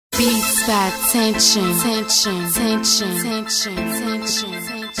Beats by tension, tension, tension, tension, tension,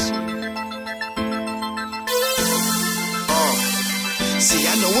 tension. See,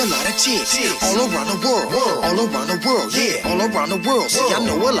 I know a lot of chicks all around the world, all around the world, yeah, all around the world. See, I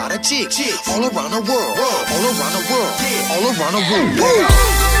know a lot of chicks all around the world, all around the world, all around the world.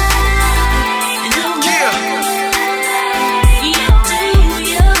 Yeah.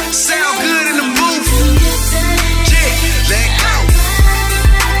 Sound good in the booth. Yeah, let go.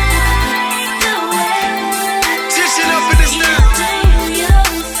 Tension up in this now.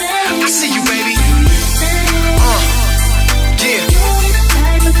 I see you, baby. Yeah.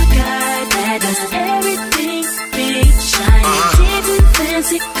 Type of guy that does everything big, shiny, dipping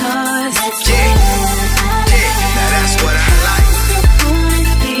fancy cars. Yeah. Yeah. Now that's what I like.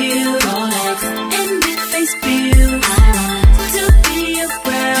 Rolex and big face views. I want to be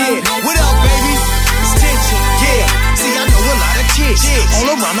around. Yeah, what up, baby? It's tension, yeah. See, I know a lot of chicks all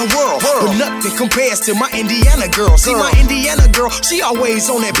around the world, but nothing compares to my Indiana girl. See, my Indiana girl, she always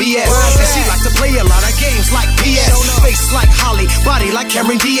on that BS. And she like to play a lot of games like PS. Face like Holly, body like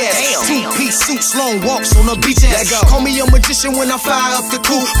Cameron Diaz. Two-piece suits, long walks on the beach ass. Call me a magician when I fly up the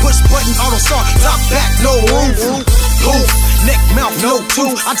coop. Push button, auto start, top back, no roof. Poof, neck, mouth, no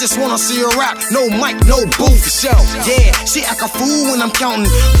tooth. I just wanna see her rap, no mic, no booth. Show, yeah, she act a fool when I'm counting.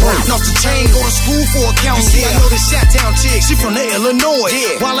 Burning off the chain, go to school for accounting. See, I know this Chi-Town chick, she from the Illinois.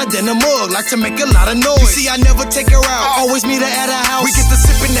 Wilder than a mug, like to make a lot of noise. You see, I never take her out, I always meet her at her house. We get to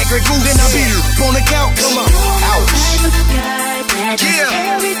sipping that Grey Goose, then I be on the couch. Come on, ouch.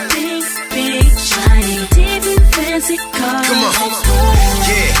 Yeah. Everything big, shiny, dipping fancy cars. Come on,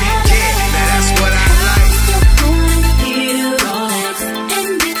 yeah, yeah, now that's what I like. Rolex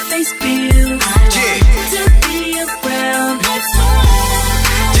and big face views. Yeah. To be around.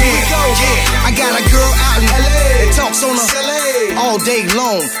 Yeah, I got a girl out in LA that talks on her all day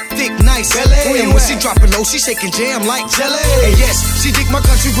long. Thick, nice belly. And when she drop it low, she shaking jam like jelly. And yes, she dig my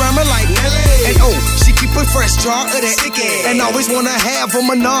country grammar like Nelly. And oh, she keep a fresh jar of that icky. And always wanna have a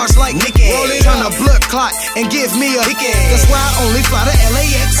menage like Nikki. Trying to blood clot and give me a hickey. That's why I only fly to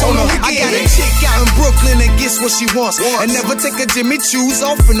LAX on a weekend. I got a chick out in Brooklyn that gets what she wants. And never take a Jimmy Choo's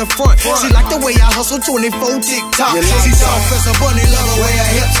off in the front. She like the way I hustle 24 TikTok. She soft as a bunny, love the way I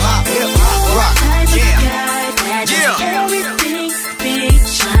hip hop, rock. Yeah, yeah. Everything big,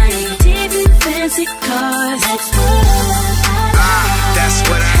 shiny, dipping fancy cars. That's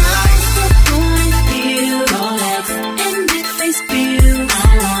what I like. Rolex and big face views. I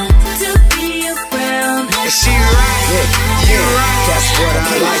want to be around. Is she right? Yeah, right. That's what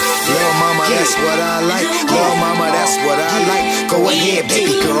I like. Little mama, that's what I like. Little mama, that's what I like. Go ahead,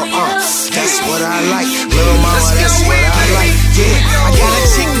 baby girl, that's what I like. Little mama, that's what I like. Yeah, I got a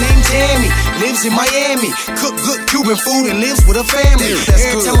chick named Tammy, lives in Miami. Cook good Cuban food and lives with her family.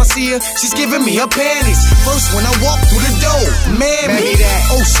 Every time I see her, she's giving me her panties. First when I walk through the door, mammy,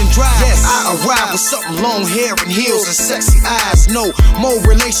 Ocean Drive. Yes, I arrive with something long hair and heels and sexy eyes. No more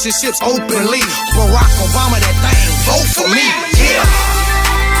relationships openly. Barack Obama, that thing, vote for me. Yeah.